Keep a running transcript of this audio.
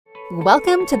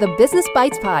Welcome to the Business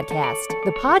Bites Podcast,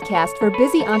 the podcast for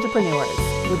busy entrepreneurs.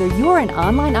 Whether you're an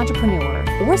online entrepreneur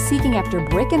or seeking after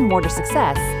brick and mortar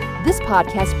success, this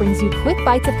podcast brings you quick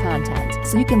bites of content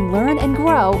so you can learn and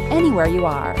grow anywhere you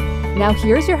are. Now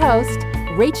here's your host,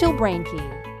 Rachel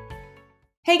Brainke.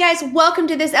 Hey guys, welcome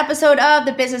to this episode of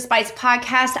the Business Bites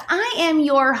Podcast. I am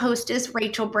your hostess,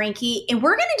 Rachel Brainke, and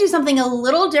we're going to do something a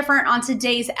little different on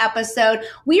today's episode.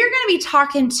 We are going to be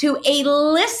talking to a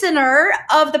listener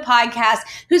of the podcast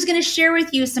who's going to share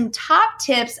with you some top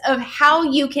tips of how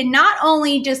you can not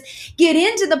only just get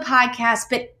into the podcast,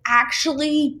 but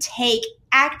actually take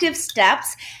active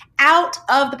steps out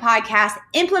of the podcast,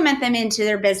 implement them into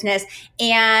their business,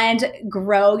 and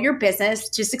grow your business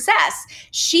to success.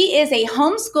 She is a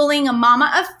homeschooling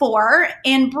mama of four,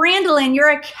 and Brandolyn, you're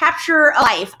a capture of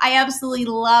life. I absolutely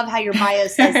love how your bio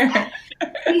says that.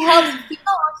 She helps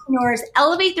female entrepreneurs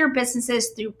elevate their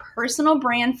businesses through personal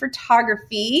brand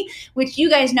photography, which you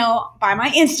guys know by my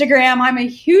Instagram, I'm a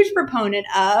huge proponent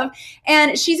of.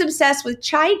 And she's obsessed with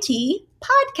chai tea,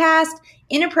 podcast,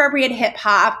 inappropriate hip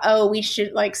hop. Oh, we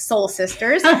should like soul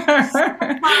sisters.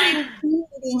 And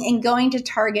going to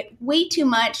Target way too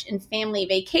much in family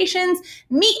vacations.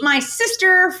 Meet my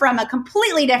sister from a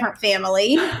completely different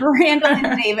family,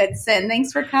 Brandolyn Davidson.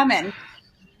 Thanks for coming.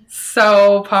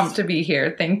 So pumped to be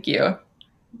here. Thank you.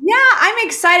 Yeah, I'm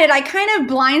excited. I kind of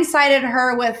blindsided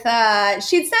her with,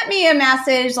 she'd sent me a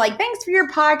message like, thanks for your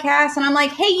podcast. And I'm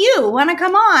like, hey, you want to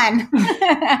come on?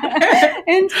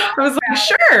 And I was like,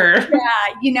 sure.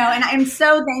 Yeah, and I'm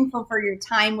so thankful for your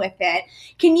time with it.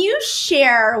 Can you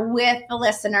share with the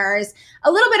listeners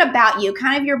a little bit about you,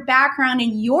 kind of your background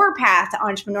and your path to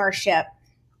entrepreneurship?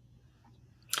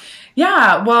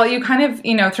 Yeah, well, you kind of,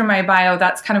 through my bio,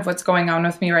 that's kind of what's going on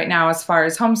with me right now as far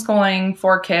as homeschooling,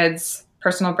 4 kids,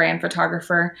 personal brand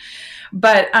photographer.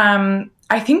 But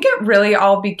I think it really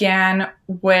all began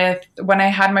with when I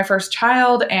had my first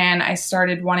child and I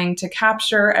started wanting to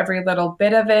capture every little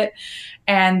bit of it.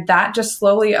 And that just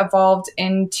slowly evolved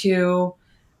into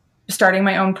starting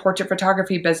my own portrait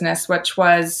photography business, which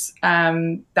was,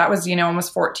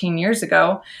 almost 14 years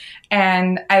ago.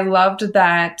 And I loved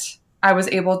that I was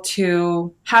able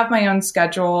to have my own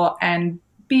schedule and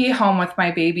be home with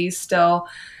my babies still.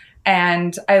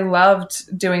 And I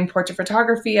loved doing portrait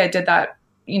photography. I did that,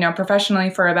 professionally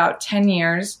for about 10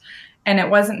 years. And it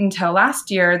wasn't until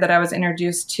last year that I was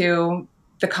introduced to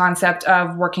the concept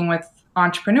of working with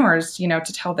entrepreneurs,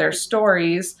 to tell their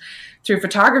stories through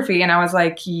photography. And I was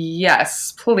like,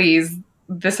 yes, please,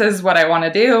 this is what I want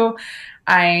to do.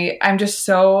 I'm just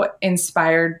so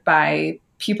inspired by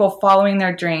people following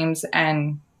their dreams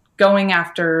and going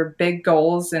after big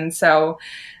goals. And so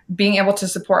being able to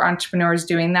support entrepreneurs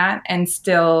doing that and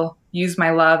still use my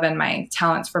love and my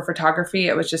talents for photography,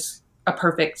 it was just a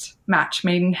perfect match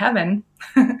made in heaven.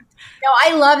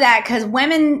 I love that because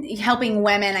helping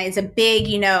women is a big,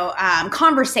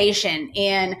 conversation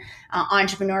in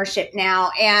entrepreneurship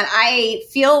now. And I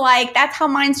feel like that's how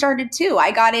mine started too.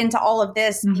 I got into all of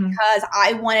this because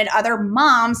I wanted other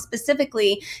moms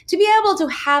specifically to be able to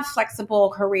have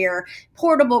flexible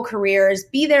portable careers,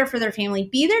 be there for their family,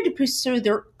 be there to pursue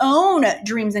their own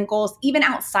dreams and goals, even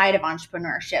outside of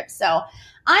entrepreneurship. So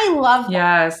I love that.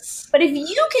 Yes. But if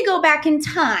you could go back in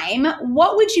time,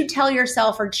 what would you tell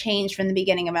yourself or change from the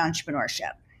beginning of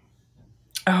entrepreneurship?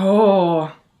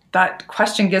 Oh, that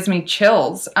question gives me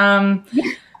chills.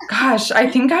 Gosh, I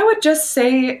think I would just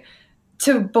say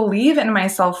to believe in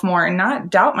myself more and not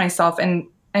doubt myself. And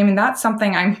I mean, that's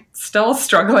something I'm still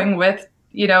struggling with,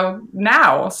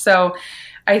 now. So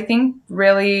I think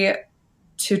really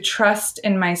to trust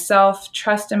in myself,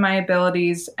 trust in my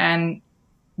abilities, and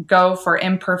go for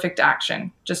imperfect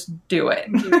action. Just do it.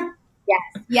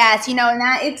 Yes. And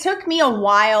that it took me a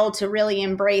while to really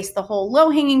embrace the whole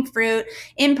low-hanging fruit.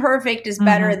 Imperfect is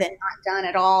better than not done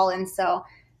at all. And so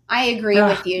I agree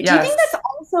with you. Do you think that's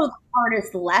also the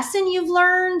hardest lesson you've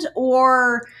learned,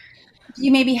 or do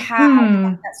you maybe have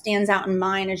one that stands out in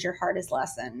mind as your hardest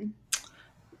lesson?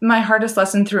 My hardest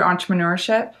lesson through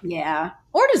entrepreneurship? Yeah.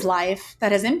 Or does life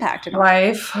that has impacted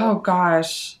life? Oh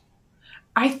gosh.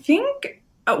 I think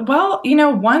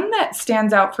one that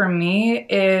stands out for me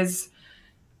is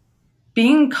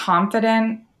being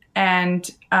confident. And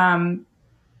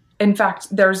in fact,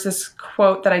 there's this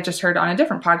quote that I just heard on a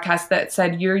different podcast that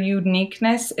said, your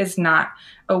uniqueness is not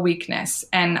a weakness.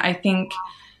 And I think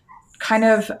kind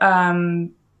of,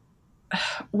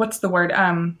 what's the word?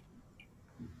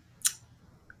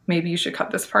 Maybe you should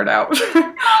cut this part out.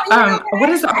 What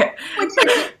is okay?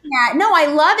 No, I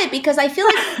love it because I feel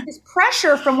like there's this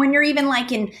pressure from when you're even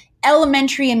like in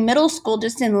elementary and middle school,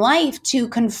 just in life, to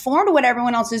conform to what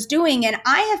everyone else is doing. And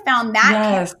I have found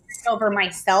that over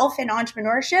myself in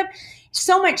entrepreneurship,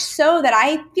 so much so that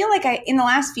I feel like in the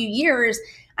last few years,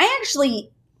 I actually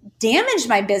damaged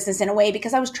my business in a way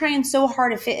because I was trying so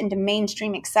hard to fit into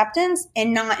mainstream acceptance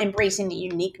and not embracing the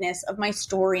uniqueness of my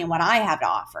story and what I have to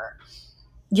offer.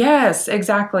 Yes,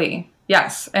 exactly.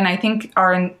 Yes. And I think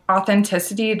our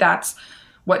authenticity, that's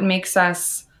what makes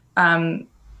us,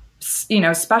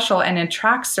 special and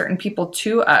attracts certain people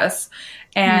to us.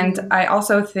 And I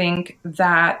also think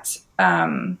that,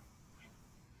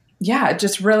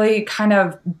 just really kind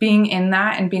of being in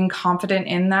that and being confident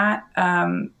in that,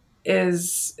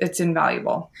 it's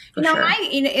invaluable. For sure.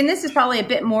 And this is probably a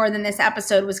bit more than this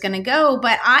episode was going to go,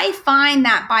 but I find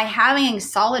that by having a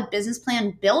solid business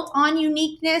plan built on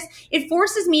uniqueness, it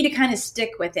forces me to kind of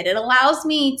stick with it. It allows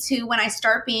me to, when I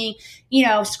start being,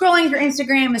 scrolling through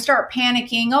Instagram and start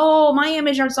panicking, oh, my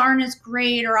images aren't as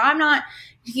great, or I'm not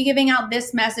giving out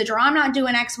this message, or I'm not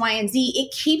doing X, Y, and Z.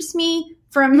 It keeps me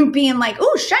from being like,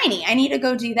 oh, shiny, I need to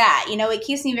go do that. It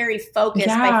keeps me very focused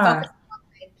by focusing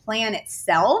plan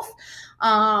itself.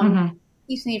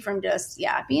 Keeps me from just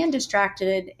being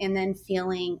distracted and then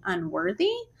feeling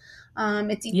unworthy.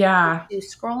 It's easy to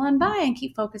scroll on by and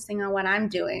keep focusing on what I'm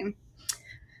doing.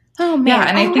 Oh man.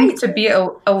 And I think to be a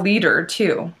leader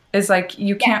too is like,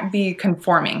 you can't be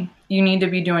conforming. You need to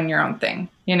be doing your own thing,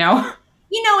 and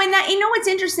what's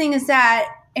interesting is that,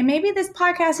 and maybe this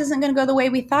podcast isn't going to go the way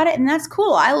we thought it, and that's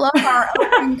cool. I love our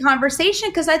open conversation,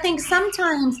 because I think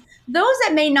sometimes those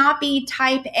that may not be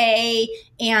type A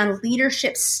and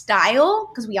leadership style,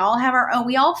 because we all have our own,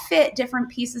 we all fit different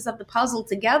pieces of the puzzle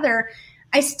together.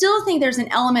 I still think there's an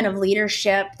element of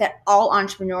leadership that all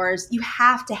entrepreneurs, you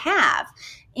have to have.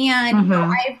 And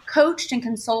I've coached and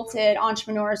consulted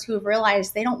entrepreneurs who have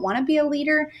realized they don't want to be a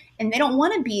leader and they don't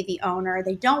want to be the owner.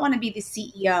 They don't want to be the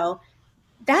CEO.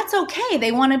 That's okay.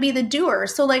 They want to be the doer.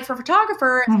 So like for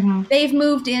photographers, they've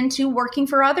moved into working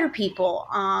for other people,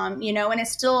 and it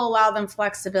still allow them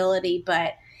flexibility.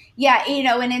 But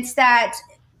and it's that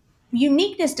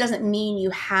uniqueness doesn't mean you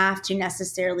have to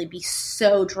necessarily be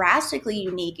so drastically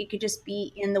unique. It could just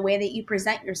be in the way that you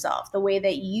present yourself, the way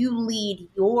that you lead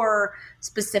your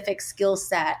specific skill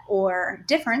set or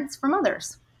difference from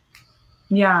others.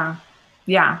 Yeah,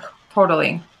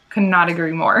 totally. Could not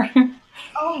agree more.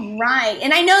 All right.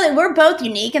 And I know that we're both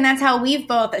unique, and that's how we've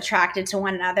both attracted to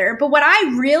one another. But what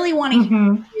I really want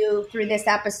to do through this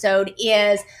episode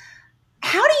is,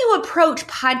 how do you approach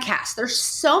podcasts? There's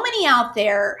so many out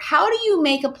there. How do you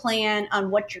make a plan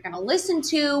on what you're going to listen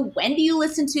to? When do you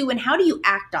listen to? And how do you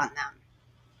act on them?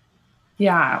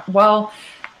 Yeah. Well,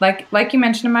 like you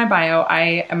mentioned in my bio,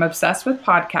 I am obsessed with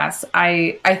podcasts.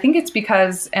 I think it's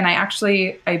because, and I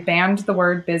banned the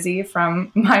word busy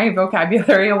from my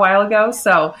vocabulary a while ago.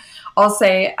 So I'll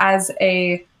say, as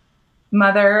a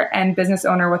mother and business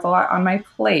owner with a lot on my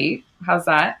plate, how's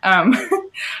that?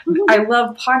 I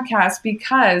love podcasts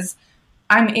because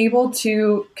I'm able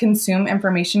to consume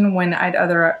information when I'd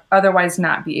otherwise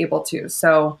not be able to.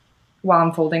 So while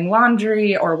I'm folding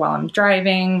laundry, or while I'm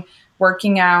driving,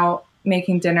 working out,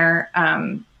 making dinner,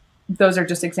 those are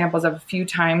just examples of a few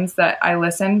times that I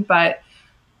listen. But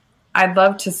I'd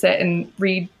love to sit and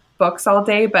read books all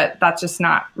day, but that's just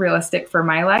not realistic for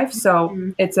my life. So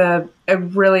it's a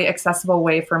really accessible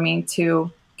way for me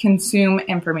to consume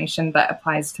information that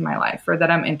applies to my life or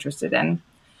that I'm interested in.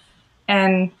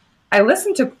 And I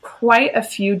listen to quite a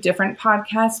few different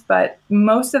podcasts, but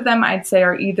most of them I'd say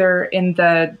are either in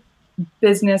the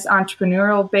business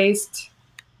entrepreneurial based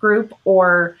group,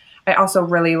 or I also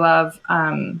really love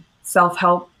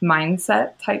self-help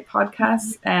mindset type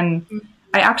podcasts. And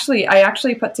I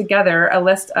actually put together a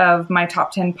list of my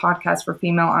top 10 podcasts for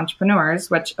female entrepreneurs,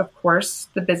 which of course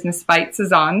the Business Bites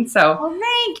is on. So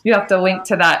you have to link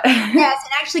to that. Yes.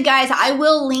 And actually, guys, I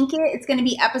will link it. It's going to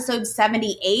be episode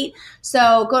 78.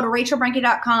 So go to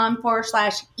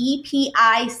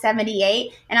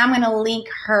rachelbranke.com/EPI78. And I'm going to link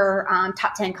her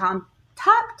top 10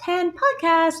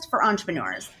 podcast for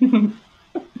entrepreneurs.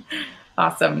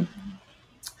 Awesome.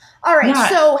 All right. Yeah.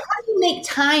 So how do you make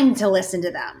time to listen to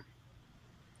them?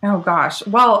 Oh gosh.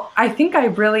 Well, I think I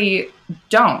really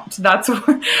don't. That's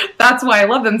why I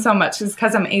love them so much, is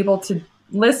because I'm able to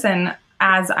listen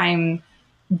as I'm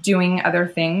doing other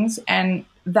things. And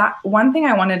that one thing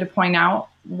I wanted to point out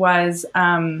was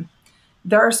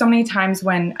there are so many times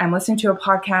when I'm listening to a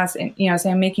podcast and,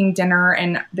 say I'm making dinner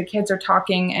and the kids are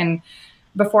talking, and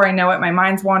before I know it, my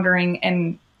mind's wandering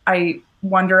and I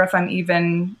wonder if I'm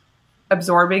even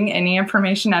absorbing any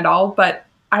information at all. But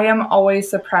I am always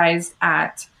surprised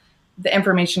at the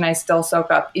information I still soak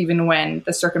up even when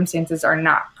the circumstances are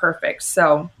not perfect.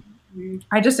 So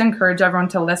I just encourage everyone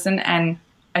to listen, and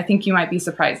I think you might be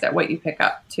surprised at what you pick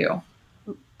up too.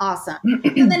 Awesome.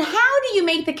 So then how do you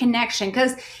make the connection?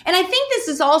 And I think this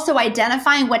is also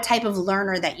identifying what type of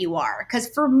learner that you are. Because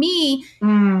for me,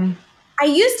 I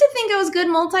used to think I was a good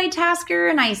multitasker,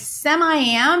 and I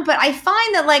semi-am, but I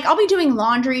find that like I'll be doing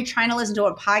laundry, trying to listen to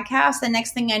a podcast. The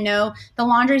next thing I know, the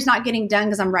laundry's not getting done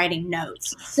because I'm writing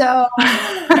notes. So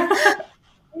I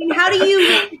mean, how do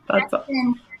you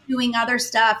doing other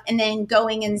stuff and then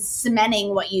going and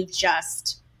cementing what you've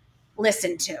just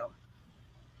listened to?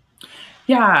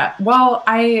 Yeah, well,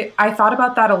 I thought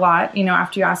about that a lot,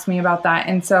 after you asked me about that.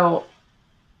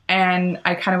 And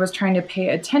I kind of was trying to pay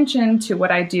attention to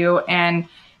what I do. And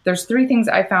there's 3 things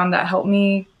I found that help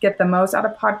me get the most out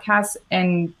of podcasts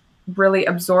and really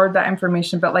absorb that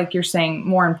information. But like you're saying,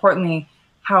 more importantly,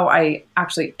 how I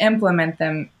actually implement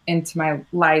them into my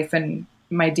life and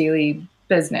my daily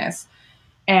business.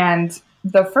 And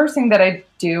the first thing that I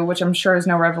do, which I'm sure is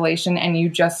no revelation, and you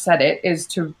just said it, is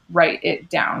to write it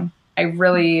down.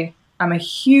 I'm a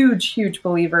huge, huge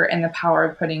believer in the power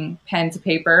of putting pen to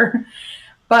paper.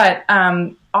 But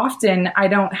often I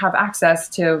don't have access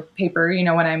to paper,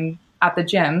 when I'm at the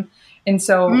gym. And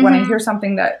so when I hear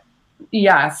something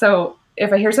so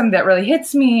if I hear something that really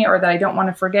hits me or that I don't want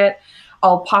to forget,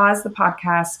 I'll pause the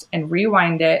podcast and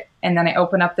rewind it. And then I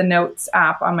open up the notes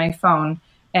app on my phone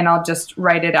and I'll just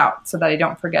write it out so that I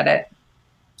don't forget it.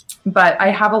 But I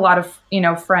have a lot of,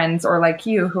 friends or like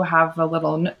you who have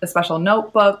a special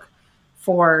notebook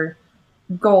for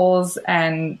goals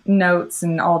and notes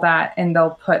and all that. And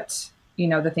they'll put,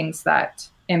 the things that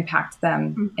impact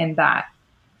them in that.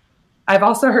 I've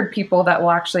also heard people that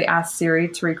will actually ask Siri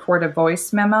to record a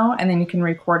voice memo and then you can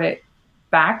record it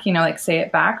back, like say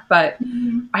it back. But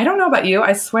I don't know about you.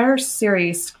 I swear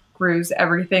Siri screws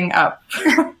everything up.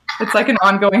 It's like an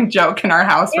ongoing joke in our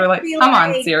house. We're like, come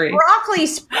on, Siri. Broccoli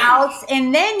sprouts,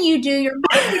 and then you do your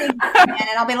marketing plan,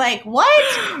 and I'll be like, what?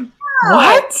 Oh.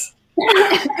 What?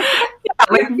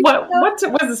 Like, what was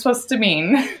it supposed to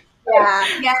mean?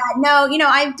 Yeah. No,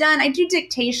 I do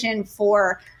dictation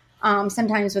for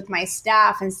sometimes with my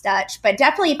staff and such, but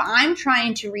definitely if I'm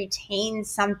trying to retain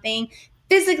something,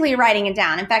 physically writing it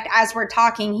down. In fact, as we're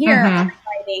talking here, I'm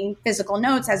writing physical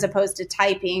notes as opposed to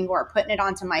typing or putting it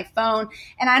onto my phone.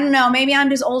 And I don't know, maybe I'm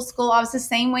just old school. I was the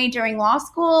same way during law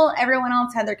school. Everyone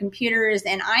else had their computers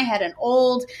and I had an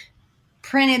old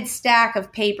printed stack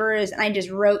of papers and I just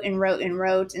wrote and wrote and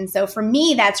wrote. And so for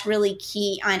me, that's really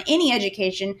key on any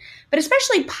education, but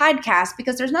especially podcasts,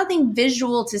 because there's nothing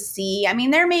visual to see. I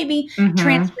mean, there may be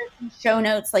transcripts and show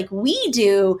notes like we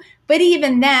do, but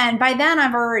even then, by then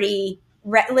I've already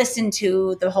listened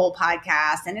to the whole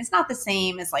podcast and it's not the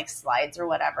same as like slides or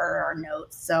whatever or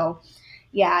notes. So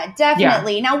yeah,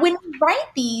 definitely. Yeah. Now, when you write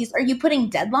these, are you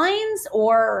putting deadlines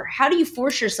or how do you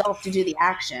force yourself to do the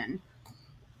action?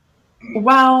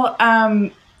 Well,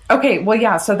 okay. Well,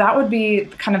 yeah. So that would be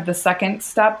kind of the second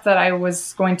step that I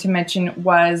was going to mention,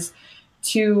 was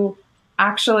to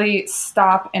actually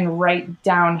stop and write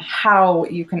down how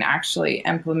you can actually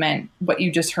implement what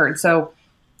you just heard. So,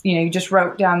 you just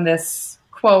wrote down this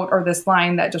quote or this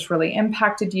line that just really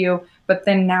impacted you, but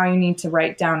then now you need to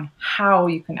write down how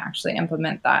you can actually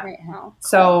implement that. Right, how?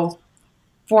 So,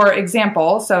 for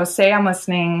example, say I'm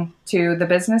listening to the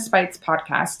Business Bites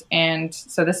podcast. And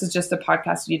so this is just a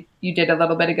podcast you did a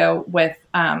little bit ago with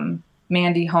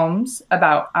Mandy Holmes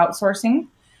about outsourcing.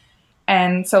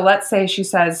 And so let's say she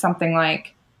says something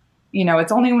like,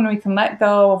 it's only when we can let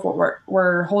go of what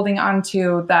we're holding on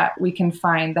to that we can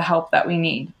find the help that we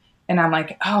need. And I'm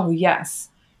like, oh, yes.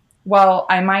 Well,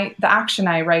 the action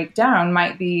I write down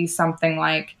might be something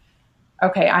like,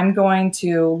 okay, I'm going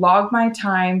to log my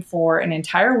time for an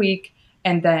entire week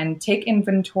and then take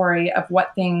inventory of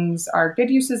what things are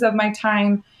good uses of my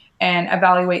time and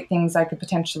evaluate things I could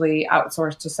potentially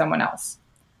outsource to someone else.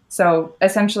 So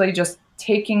essentially just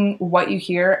taking what you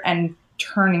hear and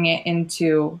turning it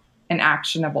into an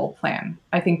actionable plan.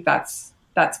 I think that's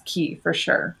key for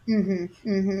sure.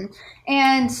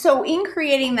 And so in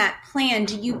creating that plan,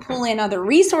 do you pull in other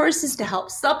resources to help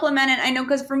supplement it? I know,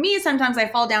 because for me, sometimes I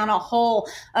fall down a hole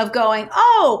of going,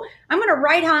 oh, I'm going to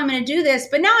write how I'm going to do this,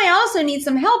 but now I also need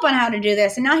some help on how to do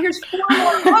this. And now here's 4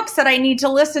 more books that I need to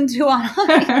listen to on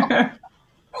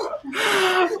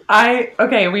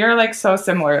audio. We are like so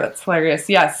similar. That's hilarious.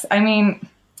 Yes. I mean,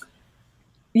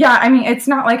 it's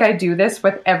not like I do this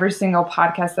with every single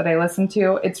podcast that I listen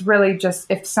to. It's really just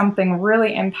if something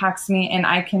really impacts me and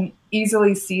I can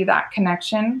easily see that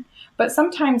connection. But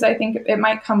sometimes I think it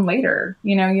might come later.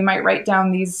 You might write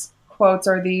down these quotes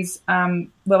or these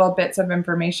little bits of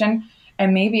information,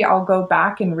 and maybe I'll go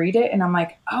back and read it and I'm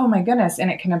like, oh my goodness,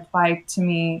 and it can apply to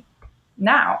me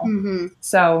now.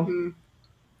 So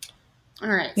all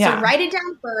right. So write it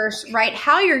down first, write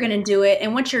how you're going to do it,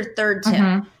 and what's your third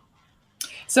tip?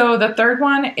 So the third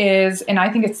one is, and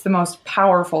I think it's the most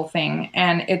powerful thing,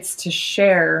 and it's to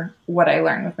share what I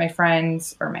learned with my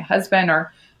friends or my husband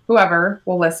or whoever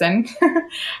will listen.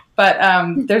 But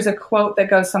there's a quote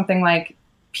that goes something like,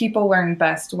 people learn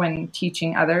best when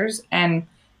teaching others. And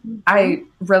I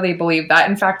really believe that.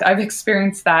 In fact, I've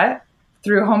experienced that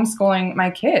through homeschooling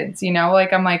my kids,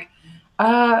 like, I'm like,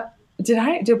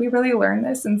 did we really learn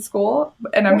this in school?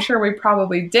 And I'm sure we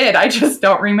probably did. I just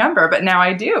don't remember, but now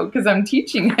I do because I'm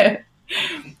teaching it.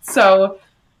 So,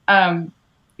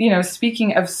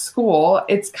 speaking of school,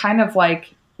 it's kind of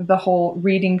like the whole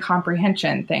reading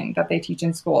comprehension thing that they teach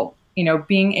in school,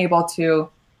 being able to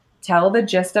tell the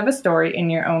gist of a story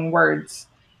in your own words.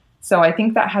 So I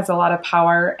think that has a lot of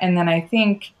power. And then I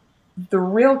think the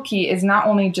real key is not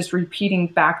only just repeating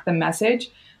back the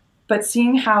message, but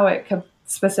seeing how it could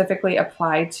specifically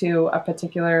apply to a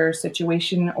particular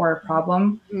situation or a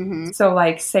problem. So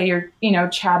like, say you're,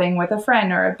 chatting with a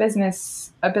friend or a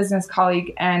business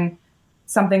colleague, and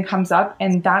something comes up,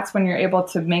 and that's when you're able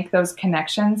to make those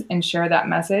connections and share that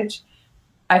message.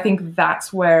 I think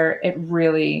that's where it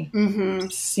really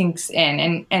sinks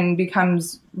in and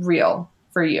becomes real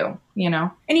for you,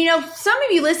 And some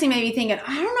of you listening may be thinking,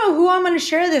 I don't know who I'm going to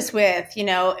share this with. You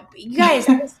guys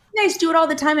do it all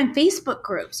the time in Facebook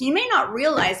groups. You may not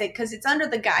realize it because it's under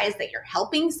the guise that you're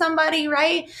helping somebody,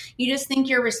 right? You just think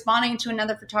you're responding to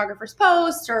another photographer's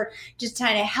post or just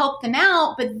trying to help them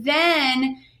out. But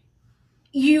then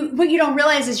what you don't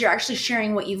realize is you're actually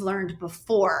sharing what you've learned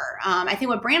before. I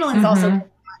think what Brandolin's also,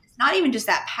 it's not even just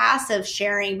that passive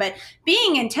sharing, but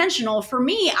being intentional. For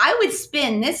me, I would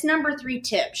spin this number 3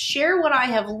 tip, share what I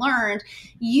have learned,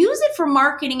 use it for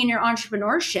marketing in your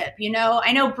entrepreneurship.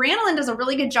 I know Brandolin does a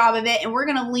really good job of it, and we're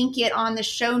going to link it on the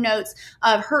show notes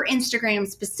of her Instagram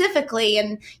specifically.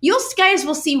 And you guys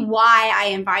will see why I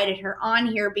invited her on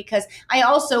here, because I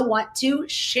also want to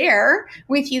share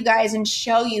with you guys and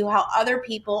show you how other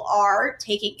people are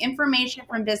taking information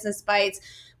from Business Bites,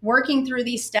 working through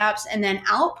these steps, and then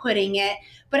outputting it.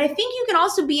 But I think you can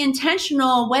also be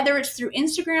intentional, whether it's through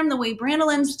Instagram, the way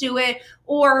Brandolins do it,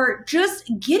 or just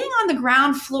getting on the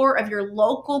ground floor of your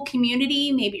local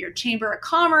community, maybe your chamber of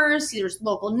commerce, there's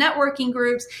local networking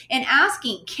groups, and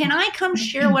asking, can I come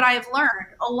share what I've learned?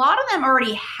 A lot of them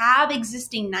already have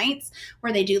existing nights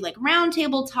where they do like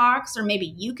roundtable talks, or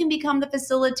maybe you can become the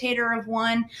facilitator of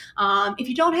one. If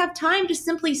you don't have time, just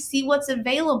simply see what's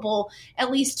available, at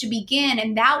least to begin,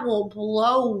 and that will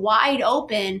blow wide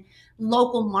open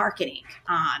local marketing.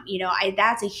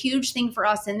 That's a huge thing for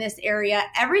us in this area.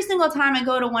 Every single time I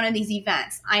go to one of these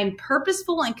events, I'm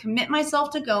purposeful and commit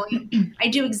myself to going. I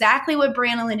do exactly what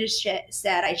Brandolin just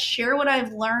said. I share what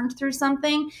I've learned through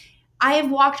something. I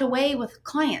have walked away with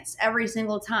clients every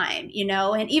single time,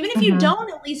 and even if you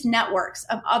don't, at least networks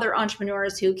of other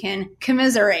entrepreneurs who can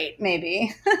commiserate,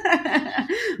 maybe.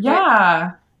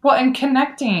 Yeah. Well, and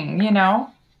connecting,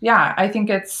 Yeah, I think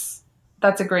that's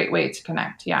a great way to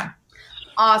connect. Yeah.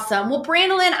 Awesome. Well,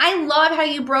 Brandolin, I love how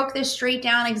you broke this straight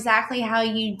down, exactly how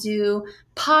you do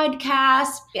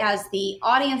podcasts as the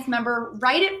audience member.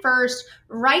 Write it first,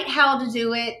 write how to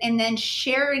do it, and then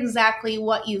share exactly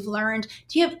what you've learned.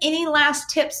 Do you have any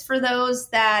last tips for those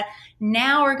that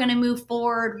now are going to move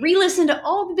forward, re-listen to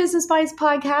all the Business Bites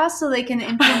podcasts so they can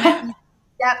implement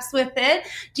steps with it?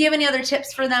 Do you have any other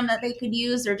tips for them that they could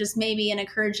use, or just maybe an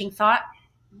encouraging thought?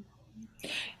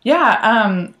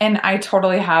 Yeah. And I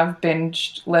totally have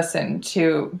binge listened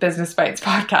to Business Bites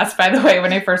podcast, by the way,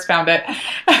 when I first found it.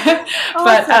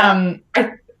 But,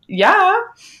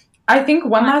 I think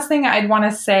one last thing I'd want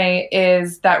to say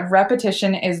is that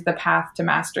repetition is the path to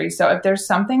mastery. So if there's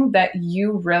something that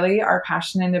you really are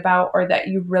passionate about, or that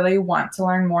you really want to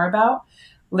learn more about,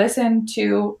 listen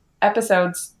to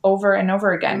episodes over and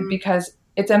over again, because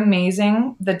it's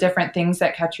amazing the different things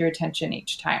that catch your attention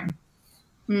each time.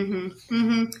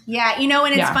 Yeah.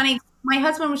 And it's funny. My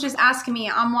husband was just asking me,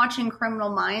 I'm watching Criminal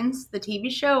Minds, the TV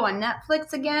show on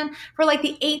Netflix again for like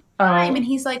the 8th time. And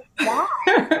he's like, why?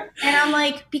 And I'm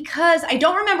like, because I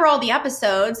don't remember all the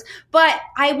episodes, but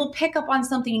I will pick up on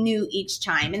something new each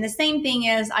time. And the same thing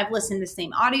is, I've listened to the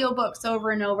same audiobooks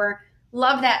over and over.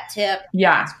 Love that tip.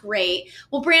 Yeah. That's great.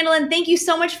 Well, Brandolin, thank you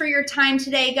so much for your time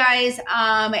today, guys.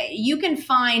 You can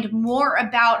find more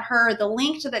about her, the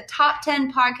link to the top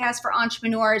 10 podcasts for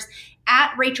entrepreneurs,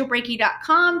 at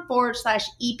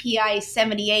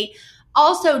rachelbrakey.com/EPI78.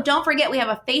 Also, don't forget we have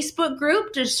a Facebook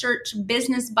group. Just search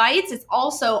Business Bites. It's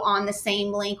also on the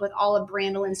same link with all of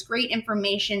Brandolin's great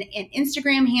information and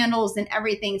Instagram handles and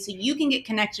everything, so you can get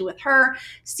connected with her,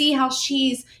 see how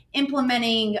she's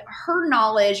implementing her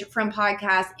knowledge from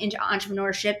podcasts into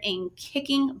entrepreneurship and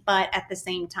kicking butt at the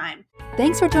same time.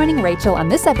 Thanks for joining Rachel on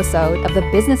this episode of the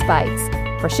Business Bites.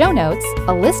 For show notes,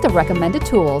 a list of recommended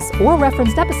tools, or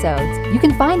referenced episodes, you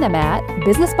can find them at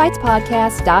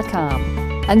businessbitespodcast.com.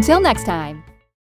 Until next time.